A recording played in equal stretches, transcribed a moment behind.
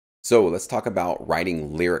So let's talk about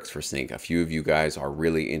writing lyrics for sync. A few of you guys are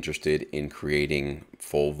really interested in creating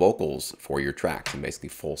full vocals for your tracks and basically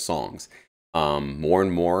full songs. More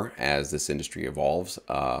and more as this industry evolves,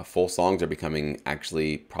 full songs are becoming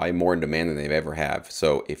actually probably more in demand than they've ever have.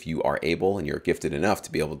 So if you are able and you're gifted enough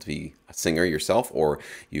to be able to be a singer yourself, or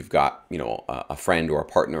you've got, a friend or a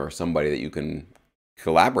partner or somebody that you can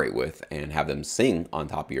collaborate with and have them sing on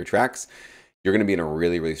top of your tracks, you're going to be in a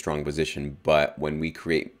really, really strong position. But when we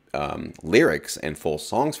create lyrics and full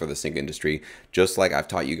songs for the sync industry, just like I've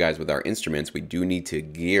taught you guys with our instruments, we do need to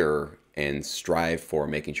gear and strive for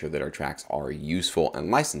making sure that our tracks are useful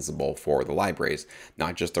and licensable for the libraries.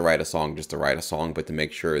 Not just to write a song, just to write a song, but to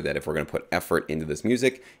make sure that if we're going to put effort into this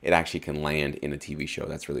music, it actually can land in a TV show.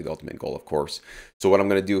 That's really the ultimate goal, of course. So what I'm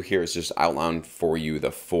going to do here is just outline for you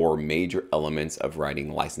the 4 major elements of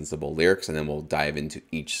writing licensable lyrics, and then we'll dive into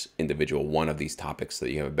each individual one of these topics so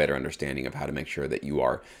that you have a better understanding of how to make sure that you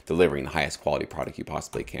are delivering the highest quality product you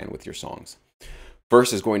possibly can with your songs.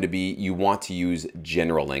 First is going to be, you want to use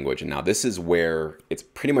general language. And now this is where it's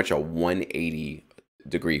pretty much a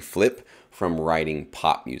 180-degree flip from writing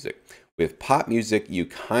pop music. With pop music, you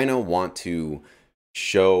kind of want to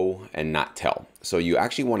show and not tell. So you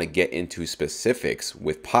actually want to get into specifics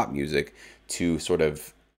with pop music to sort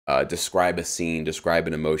of describe a scene, describe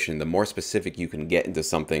an emotion. The more specific you can get into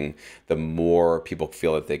something, the more people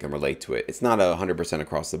feel that they can relate to it. It's not 100%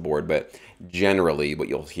 across the board, but generally what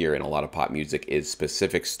you'll hear in a lot of pop music is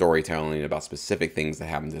specific storytelling about specific things that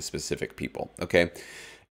happen to specific people, okay?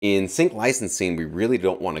 In sync licensing, we really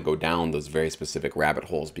don't want to go down those very specific rabbit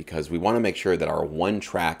holes because we want to make sure that our one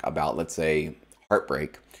track about, let's say,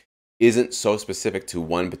 heartbreak isn't so specific to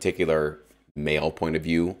one particular male point of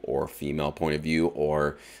view or female point of view,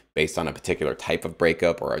 or based on a particular type of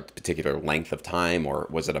breakup or a particular length of time, or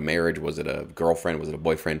was it a marriage, was it a girlfriend, was it a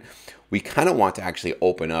boyfriend. We kind of want to actually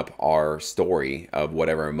open up our story of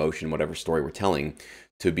whatever emotion, whatever story we're telling,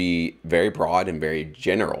 to be very broad and very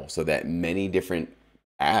general, so that many different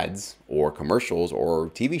ads or commercials or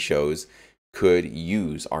TV shows could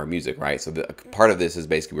use our music, right? So the part of this is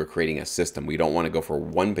basically we're creating a system. We don't want to go for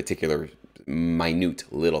one particular minute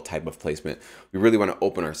little type of placement. We really want to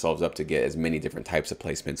open ourselves up to get as many different types of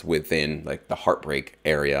placements within like the heartbreak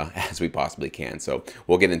area as we possibly can. So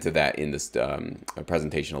we'll get into that in this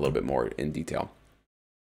presentation a little bit more in detail.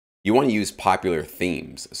 You want to use popular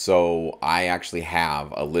themes. So I actually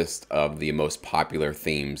have a list of the most popular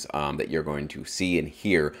themes that you're going to see and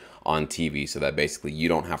hear on TV, so that basically you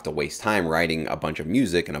don't have to waste time writing a bunch of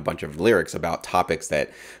music and a bunch of lyrics about topics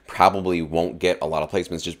that probably won't get a lot of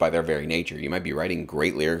placements just by their very nature. You might be writing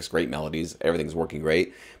great lyrics, great melodies, everything's working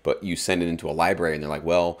great, but you send it into a library and they're like,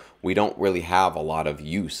 well, we don't really have a lot of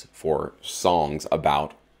use for songs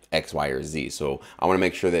about X, Y, or Z. So I want to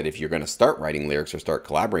make sure that if you're going to start writing lyrics or start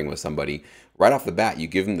collaborating with somebody, right off the bat, you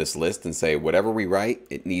give them this list and say, whatever we write,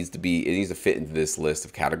 it needs to fit into this list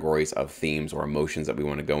of categories of themes or emotions that we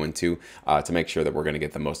want to go into to make sure that we're going to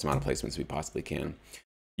get the most amount of placements we possibly can.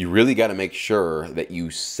 You really got to make sure that you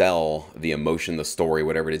sell the emotion, the story,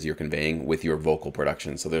 whatever it is you're conveying with your vocal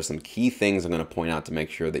production. So there's some key things I'm going to point out to make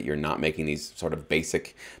sure that you're not making these sort of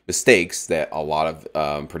basic mistakes that a lot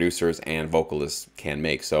of producers and vocalists can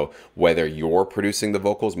make. So whether you're producing the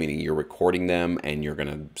vocals, meaning you're recording them and you're going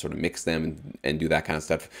to sort of mix them and do that kind of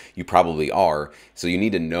stuff, you probably are. So you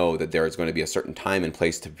need to know that there is going to be a certain time and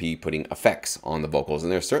place to be putting effects on the vocals.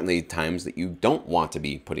 And there's certainly times that you don't want to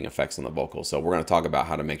be putting effects on the vocals. So we're going to talk about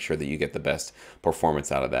how to make sure that you get the best performance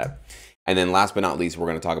out of that. And then last but not least, we're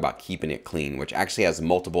going to talk about keeping it clean, which actually has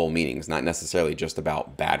multiple meanings, not necessarily just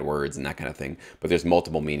about bad words and that kind of thing, but there's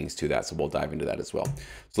multiple meanings to that. So we'll dive into that as well.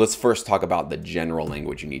 So let's first talk about the general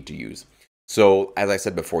language you need to use. So as I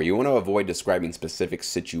said before, you want to avoid describing specific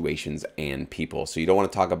situations and people. So you don't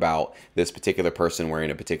want to talk about this particular person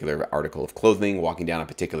wearing a particular article of clothing, walking down a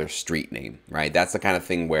particular street name, right? That's the kind of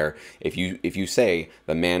thing where if you say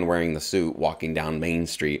the man wearing the suit walking down Main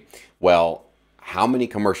Street, well, how many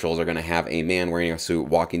commercials are going to have a man wearing a suit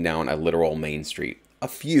walking down a literal Main Street? A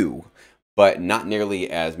few. But not nearly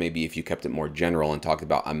as maybe if you kept it more general and talked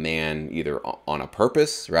about a man either on a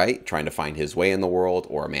purpose, right, trying to find his way in the world,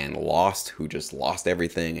 or a man lost who just lost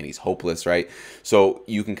everything and he's hopeless, right? So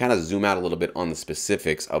you can kind of zoom out a little bit on the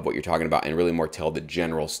specifics of what you're talking about and really more tell the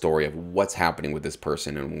general story of what's happening with this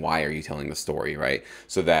person and why are you telling the story, right?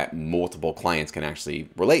 So that multiple clients can actually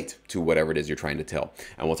relate to whatever it is you're trying to tell.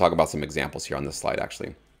 And we'll talk about some examples here on this slide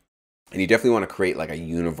actually. And you definitely want to create like a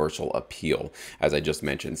universal appeal, as I just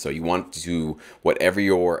mentioned. So you want to, whatever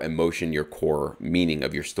your emotion, your core meaning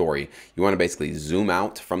of your story, you want to basically zoom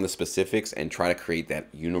out from the specifics and try to create that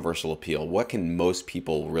universal appeal. What can most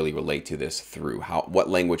people really relate to this through? What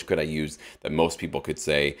language could I use that most people could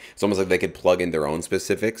say? It's almost like they could plug in their own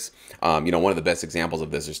specifics. One of the best examples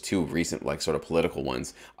of this is two recent, like sort of political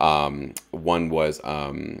ones. One was,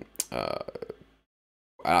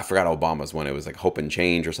 I forgot Obama's one. It was like Hope and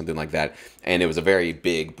Change or something like that. And it was a very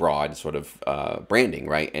big, broad sort of branding,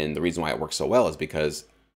 right? And the reason why it works so well is because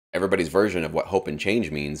everybody's version of what Hope and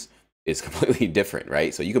Change means is completely different,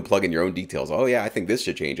 right? So you can plug in your own details. Oh yeah, I think this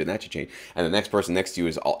should change and that should change. And the next person next to you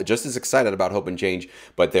is just as excited about Hope and Change,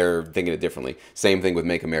 but they're thinking it differently. Same thing with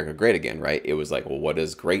Make America Great Again, right? It was like, well, what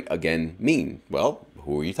does great again mean? Well,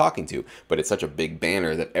 who are you talking to? But it's such a big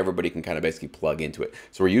banner that everybody can kind of basically plug into it.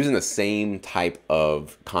 So we're using the same type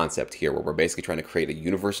of concept here, where we're basically trying to create a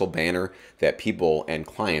universal banner that people and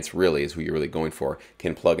clients, really is who you're really going for,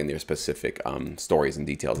 can plug in their specific stories and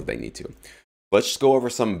details that they need to. Let's just go over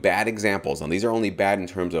some bad examples. And these are only bad in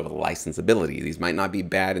terms of licensability. These might not be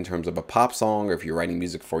bad in terms of a pop song, or if you're writing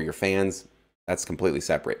music for your fans. That's completely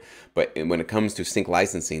separate. But when it comes to sync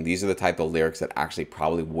licensing, these are the type of lyrics that actually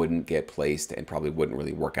probably wouldn't get placed and probably wouldn't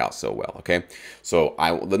really work out so well, okay? So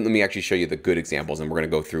let me actually show you the good examples, and we're gonna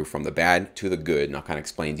go through from the bad to the good, and I'll kind of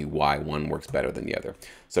explain to you why one works better than the other.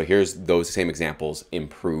 So here's those same examples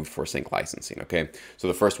improved for sync licensing, okay? So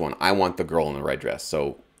the first one, I want the girl in the red dress.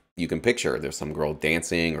 So you can picture there's some girl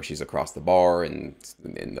dancing, or she's across the bar and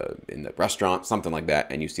in the restaurant, something like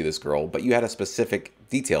that, and you see this girl, but you had a specific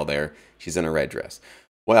detail there. She's in a red dress.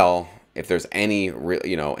 Well, if there's any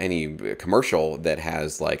commercial that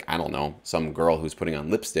has, like, I don't know, some girl who's putting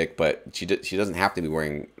on lipstick, but she doesn't have to be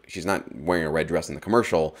wearing, she's not wearing a red dress in the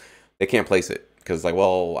commercial, they can't place it. Because, like,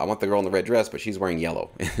 well, I want the girl in the red dress, but she's wearing yellow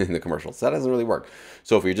in the commercial. So that doesn't really work.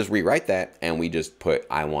 So if we just rewrite that and we just put,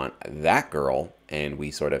 I want that girl, and we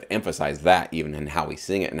sort of emphasize that even in how we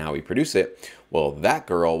sing it and how we produce it, well, that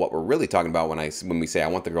girl, what we're really talking about when we say I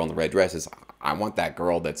want the girl in the red dress is I want that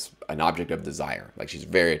girl that's an object of desire. Like, she's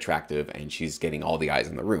very attractive and she's getting all the eyes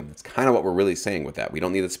in the room. That's kind of what we're really saying with that. We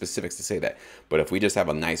don't need the specifics to say that. But if we just have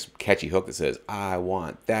a nice catchy hook that says, I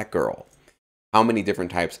want that girl, how many different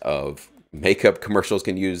types of makeup commercials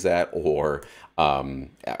can use that, or promos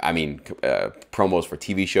for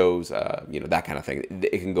TV shows, that kind of thing.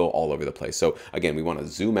 It can go all over the place. So again, we want to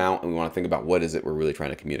zoom out and we want to think about what is it we're really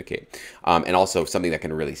trying to communicate, and also something that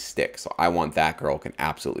can really stick. So I want that girl can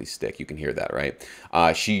absolutely stick. You can hear that, right?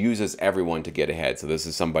 She uses everyone to get ahead. So this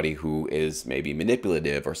is somebody who is maybe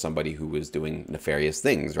manipulative, or somebody who is doing nefarious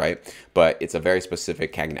things, right? But it's a very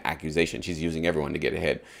specific kind of accusation. She's using everyone to get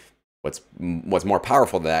ahead. What's more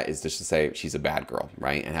powerful than that is just to say she's a bad girl,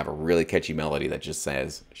 right? And have a really catchy melody that just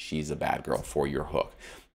says she's a bad girl for your hook.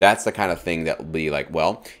 That's the kind of thing that will be like,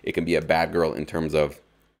 well, it can be a bad girl in terms of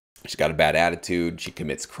she's got a bad attitude, she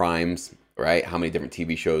commits crimes, right? How many different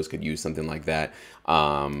TV shows could use something like that?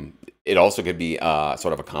 It also could be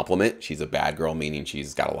sort of a compliment. She's a bad girl, meaning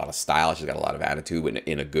she's got a lot of style, she's got a lot of attitude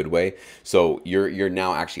in a good way. So you're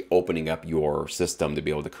now actually opening up your system to be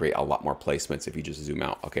able to create a lot more placements if you just zoom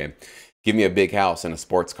out, okay? Give me a big house and a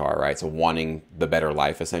sports car, right? So wanting the better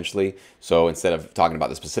life, essentially. So instead of talking about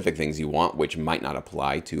the specific things you want, which might not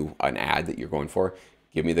apply to an ad that you're going for,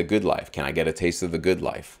 give me the good life. Can I get a taste of the good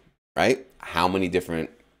life, right? How many different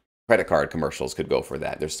credit card commercials could go for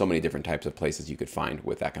that? There's so many different types of places you could find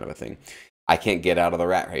with that kind of a thing. I can't get out of the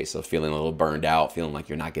rat race, so feeling a little burned out, feeling like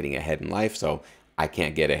you're not getting ahead in life, so I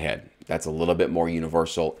can't get ahead. That's a little bit more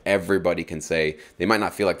universal. Everybody can say, they might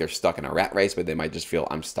not feel like they're stuck in a rat race, but they might just feel,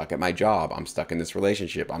 I'm stuck at my job, I'm stuck in this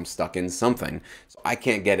relationship, I'm stuck in something, so I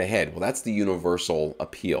can't get ahead. Well, that's the universal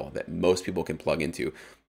appeal that most people can plug into.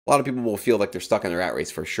 A lot of people will feel like they're stuck in the rat race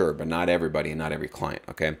for sure, but not everybody and not every client,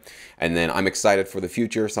 okay? And then I'm excited for the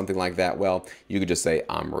future, something like that. Well, you could just say,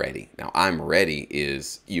 I'm ready. Now, I'm ready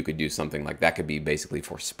is, you could do something like that, could be basically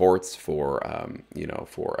for sports, for,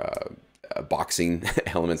 boxing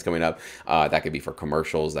elements coming up. That could be for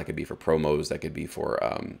commercials, that could be for promos, that could be for,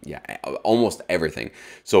 almost everything.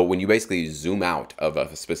 So when you basically zoom out of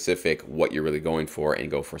a specific, what you're really going for, and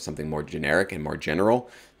go for something more generic and more general,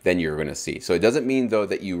 then you're going to see. So it doesn't mean, though,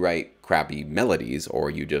 that you write crappy melodies or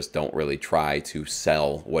you just don't really try to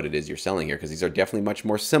sell what it is you're selling here, because these are definitely much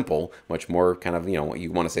more simple, much more kind of, what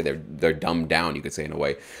you want to say, they're dumbed down, you could say, in a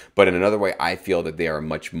way. But in another way, I feel that they are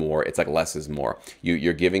much more, it's like less is more.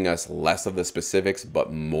 You're giving us less of the specifics,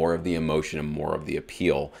 but more of the emotion and more of the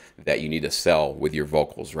appeal that you need to sell with your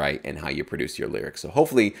vocals, right? And how you produce your lyrics. So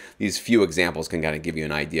hopefully these few examples can kind of give you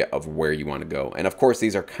an idea of where you want to go. And of course,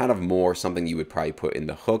 these are kind of more something you would probably put in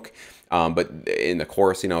the hook hook, but in the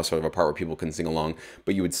chorus, you know, sort of a part where people can sing along,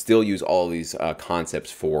 but you would still use all these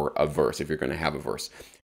concepts for a verse if you're going to have a verse.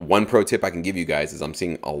 One pro tip I can give you guys is I'm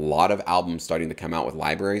seeing a lot of albums starting to come out with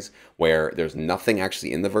libraries where there's nothing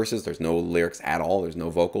actually in the verses. There's no lyrics at all. There's no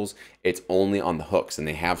vocals. It's only on the hooks. And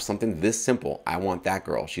they have something this simple. I want that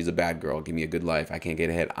girl. She's a bad girl. Give me a good life. I can't get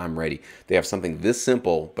ahead. I'm ready. They have something this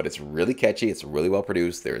simple, but it's really catchy. It's really well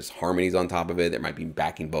produced. There's harmonies on top of it. There might be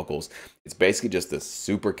backing vocals. It's basically just a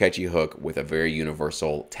super catchy hook with a very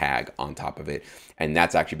universal tag on top of it. And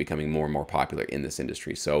that's actually becoming more and more popular in this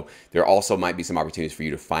industry. So there also might be some opportunities for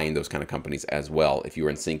you to find those kind of companies as well. If you were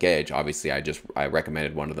in Sync Edge, obviously I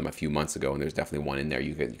recommended one of them a few months ago, and there's definitely one in there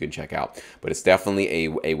you can check out. But it's definitely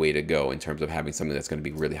a way to go in terms of having something that's going to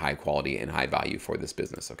be really high quality and high value for this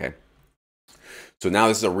business, okay? So now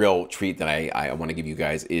this is a real treat that I want to give you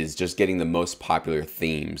guys, is just getting the most popular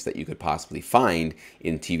themes that you could possibly find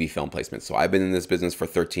in TV film placements. So I've been in this business for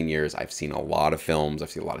 13 years. I've seen a lot of films.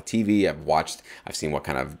 I've seen a lot of TV. I've seen what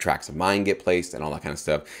kind of tracks of mine get placed and all that kind of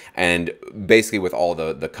stuff. And basically with all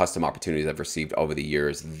the custom opportunities I've received over the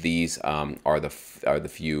years, these are the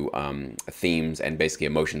few themes and basically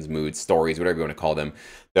emotions, moods, stories, whatever you want to call them,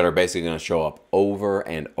 that are basically going to show up over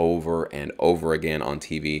and over and over again on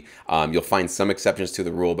TV. You'll find some exceptions to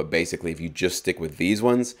the rule, but basically if you just stick with these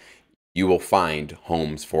ones, you will find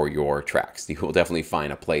homes for your tracks. You will definitely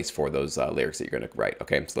find a place for those lyrics that you're going to write.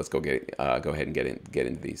 Okay, so let's go ahead and get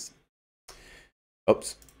into these.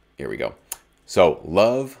 Oops, here we go. So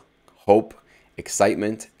love, hope,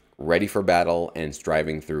 excitement, ready for battle, and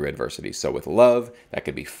striving through adversity. So with love, that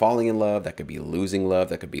could be falling in love, that could be losing love,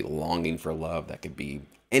 that could be longing for love, that could be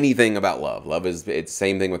anything about love. Love is, it's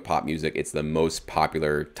same thing with pop music. It's the most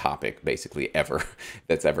popular topic basically ever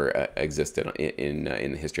that's ever existed in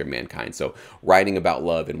the history of mankind. So writing about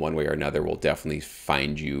love in one way or another will definitely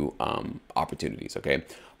find you opportunities, okay?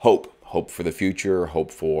 Hope for the future,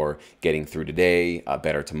 hope for getting through today, a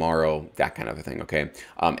better tomorrow, that kind of a thing, okay?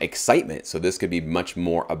 Excitement, so this could be much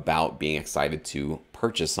more about being excited to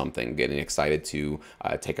purchase something, getting excited to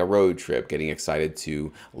take a road trip, getting excited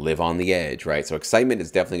to live on the edge, right? So excitement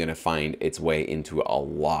is definitely gonna find its way into a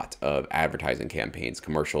lot of advertising campaigns,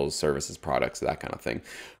 commercials, services, products, that kind of thing.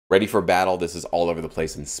 Ready for battle, this is all over the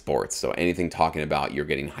place in sports. So anything talking about you're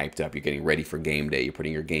getting hyped up, you're getting ready for game day, you're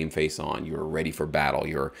putting your game face on, you're ready for battle,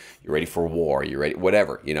 you're ready for war, you're ready,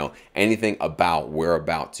 whatever, you know, anything about we're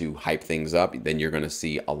about to hype things up, then you're going to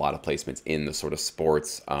see a lot of placements in the sort of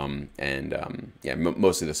sports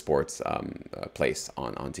mostly the sports place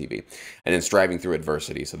on TV. And then striving through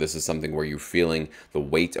adversity. So this is something where you're feeling the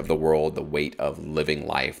weight of the world, the weight of living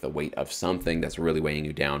life, the weight of something that's really weighing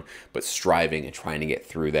you down, but striving and trying to get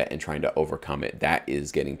through that and trying to overcome it. That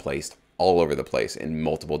is getting placed all over the place in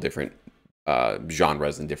multiple different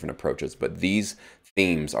genres and different approaches. But these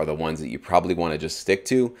themes are the ones that you probably want to just stick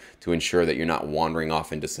to ensure that you're not wandering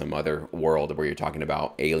off into some other world where you're talking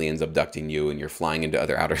about aliens abducting you and you're flying into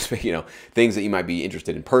other outer space, you know, things that you might be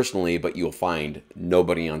interested in personally, but you'll find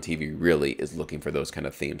nobody on TV really is looking for those kind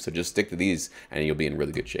of themes. So just stick to these and you'll be in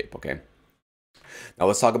really good shape, okay? Now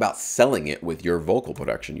let's talk about selling it with your vocal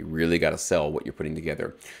production. You really got to sell what you're putting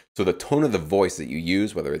together. So the tone of the voice that you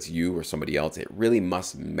use, whether it's you or somebody else, it really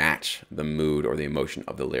must match the mood or the emotion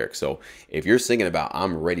of the lyric. So if you're singing about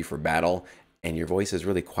I'm ready for battle and your voice is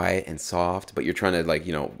really quiet and soft, but you're trying to, like,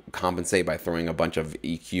 you know, compensate by throwing a bunch of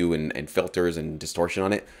EQ and filters and distortion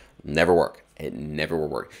on it, never work. It never will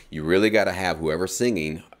work. You really got to have whoever's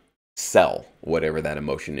singing sell whatever that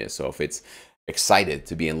emotion is. So if it's excited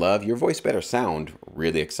to be in love, your voice better sound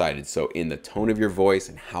really excited. So in the tone of your voice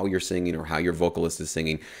and how you're singing or how your vocalist is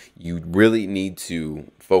singing, you really need to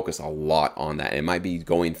focus a lot on that. It might be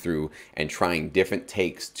going through and trying different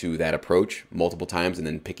takes to that approach multiple times and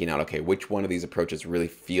then picking out, okay, which one of these approaches really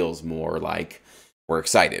feels more like we're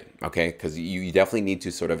excited, okay? Because you definitely need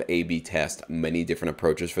to sort of A/B test many different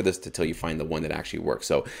approaches for this until you find the one that actually works.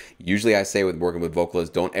 So usually I say with working with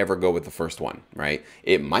vocalists, don't ever go with the first one, right?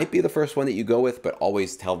 It might be the first one that you go with, but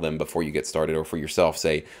always tell them before you get started, or for yourself,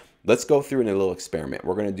 say, let's go through in a little experiment.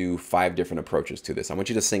 We're going to do 5 different approaches to this. I want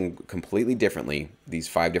you to sing completely differently these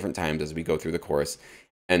 5 different times as we go through the chorus.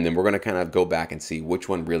 And then we're going to kind of go back and see which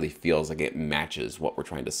one really feels like it matches what we're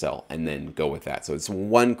trying to sell, and then go with that. So it's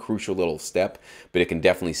one crucial little step, but it can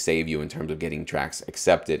definitely save you in terms of getting tracks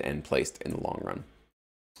accepted and placed in the long run.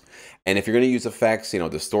 And if you're going to use effects, you know,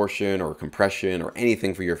 distortion or compression or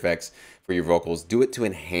anything for your effects, for your vocals, do it to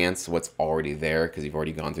enhance what's already there because you've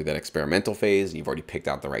already gone through that experimental phase. You've already picked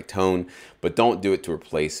out the right tone, but don't do it to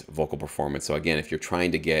replace vocal performance. So again, if you're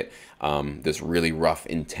trying to get this really rough,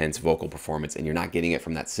 intense vocal performance and you're not getting it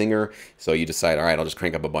from that singer, so you decide, all right, I'll just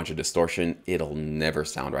crank up a bunch of distortion, it'll never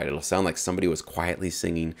sound right. It'll sound like somebody was quietly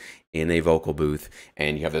singing in a vocal booth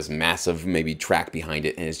and you have this massive maybe track behind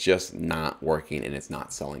it and it's just not working and it's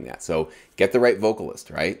not selling that. So get the right vocalist,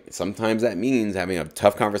 right? Sometimes that means having a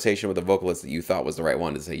tough conversation with a vocalist that you thought was the right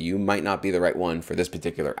one to say, you might not be the right one for this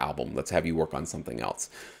particular album. Let's have you work on something else.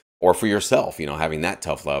 Or for yourself, you know, having that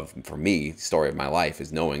tough love. For me, the story of my life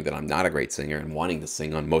is knowing that I'm not a great singer and wanting to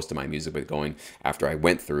sing on most of my music, but going after I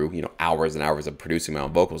went through, you know, hours and hours of producing my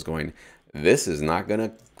own vocals going, this is not going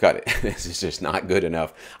to cut it. This is just not good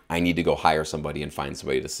enough. I need to go hire somebody and find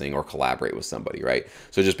somebody to sing or collaborate with somebody, right?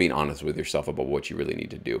 So just being honest with yourself about what you really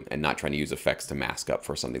need to do and not trying to use effects to mask up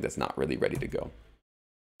for something that's not really ready to go.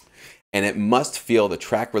 And it must feel, the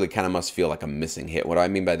track really kind of must feel like a missing hit. What I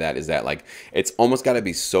mean by that is that like, it's almost got to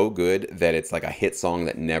be so good that it's like a hit song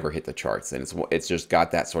that never hit the charts. And it's just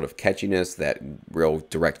got that sort of catchiness, that real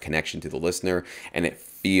direct connection to the listener. And it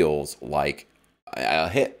feels like a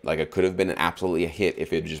hit, like it could have been absolutely a hit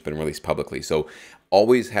if it had just been released publicly. So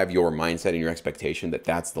always have your mindset and your expectation that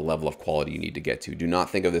that's the level of quality you need to get to. Do not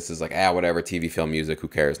think of this as like, whatever, TV, film, music, who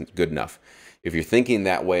cares, good enough. If you're thinking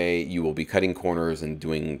that way, you will be cutting corners and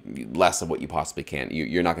doing less of what you possibly can.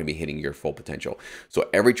 You're not going to be hitting your full potential. So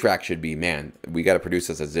every track should be, man, we got to produce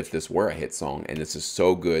this as if this were a hit song. And this is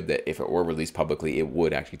so good that if it were released publicly, it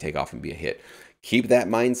would actually take off and be a hit. Keep that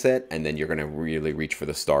mindset, and then you're going to really reach for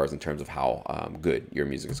the stars in terms of how good your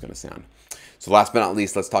music is going to sound. So last but not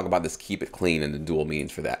least, let's talk about this keep it clean and the dual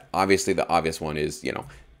meanings for that. Obviously, the obvious one is, you know,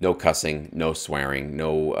 no cussing, no swearing,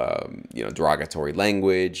 no derogatory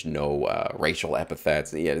language, no racial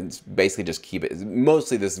epithets. Yeah, it's basically just keep it.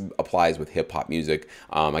 Mostly this applies with hip hop music.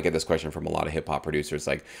 I get this question from a lot of hip hop producers,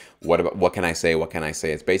 like, what can I say? What can I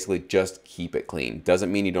say? It's basically just keep it clean.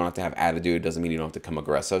 Doesn't mean you don't have to have attitude. Doesn't mean you don't have to come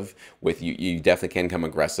aggressive with you. You definitely can come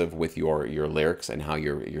aggressive with your lyrics and how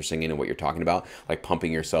you're singing and what you're talking about, like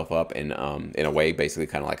pumping yourself up and in a way, basically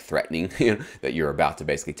kind of like threatening that you're about to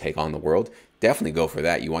basically take on the world. Definitely go for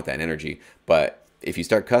that. You want that energy. But if you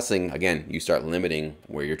start cussing, again, you start limiting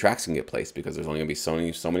where your tracks can get placed because there's only going to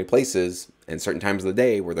be so many places and certain times of the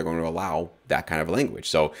day where they're going to allow that kind of language.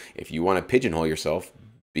 So if you want to pigeonhole yourself,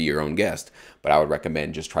 be your own guest. But I would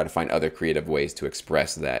recommend just try to find other creative ways to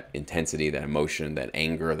express that intensity, that emotion, that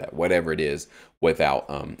anger, that whatever it is, without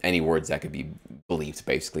any words that could be bleeped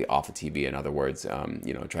basically off of TV. In other words,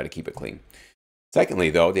 try to keep it clean. Secondly,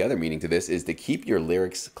 though, the other meaning to this is to keep your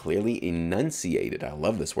lyrics clearly enunciated. I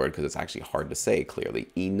love this word because it's actually hard to say clearly,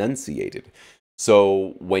 enunciated.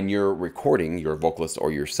 So when you're recording your vocalist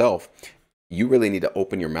or yourself, you really need to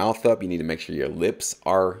open your mouth up. You need to make sure your lips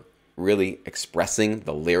are really expressing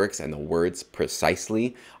the lyrics and the words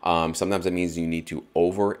precisely. Sometimes it means you need to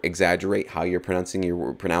over exaggerate how you're pronouncing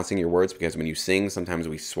your words, because when you sing, sometimes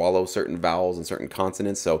we swallow certain vowels and certain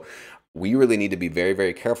consonants. So we really need to be very,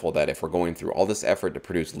 very careful that if we're going through all this effort to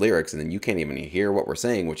produce lyrics and then you can't even hear what we're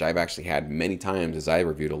saying, which I've actually had many times as I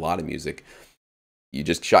reviewed a lot of music, you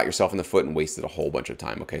just shot yourself in the foot and wasted a whole bunch of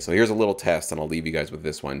time. Okay, so here's a little test, and I'll leave you guys with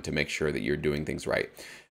this one to make sure that you're doing things right.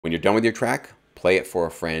 When you're done with your track, play it for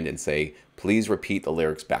a friend and say, please repeat the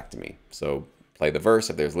lyrics back to me. So play the verse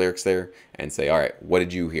if there's lyrics there and say, all right, what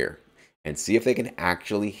did you hear? And see if they can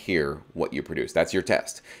actually hear what you produce. That's your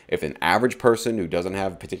test. If an average person who doesn't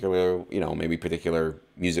have particular, maybe particular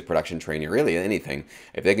music production training or really anything,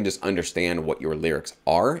 if they can just understand what your lyrics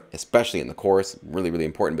are, especially in the chorus, really, really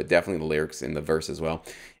important, but definitely the lyrics in the verse as well.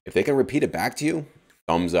 If they can repeat it back to you,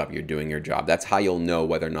 thumbs up, you're doing your job. That's how you'll know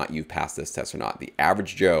whether or not you've passed this test or not. The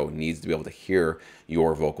average Joe needs to be able to hear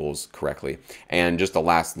your vocals correctly. And just the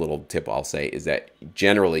last little tip I'll say is that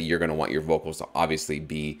generally you're going to want your vocals to obviously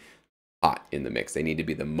be hot in the mix. They need to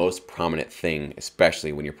be the most prominent thing,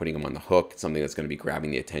 especially when you're putting them on the hook, something that's going to be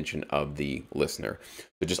grabbing the attention of the listener.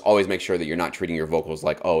 So just always make sure that you're not treating your vocals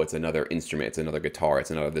like, oh, it's another instrument, it's another guitar,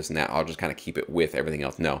 it's another this and that. I'll just kind of keep it with everything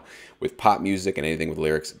else. No, with pop music and anything with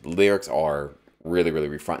lyrics, the lyrics are really,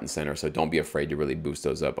 really front and center. So don't be afraid to really boost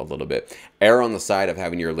those up a little bit. Err on the side of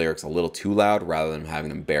having your lyrics a little too loud rather than having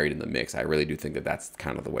them buried in the mix. I really do think that that's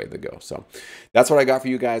kind of the way to go. So that's what I got for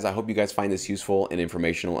you guys. I hope you guys find this useful and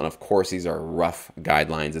informational. And of course, these are rough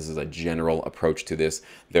guidelines. This is a general approach to this.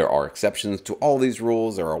 There are exceptions to all these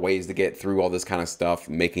rules. There are ways to get through all this kind of stuff,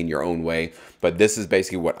 making your own way. But this is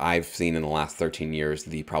basically what I've seen in the last 13 years,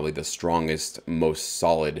 probably the strongest, most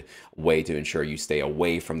solid way to ensure you stay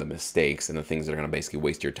away from the mistakes and the things that are going to basically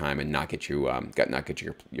waste your time and not get you not get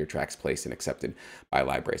your tracks placed and accepted by a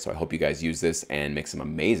library. So I hope you guys use this and make some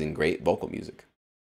amazing, great vocal music.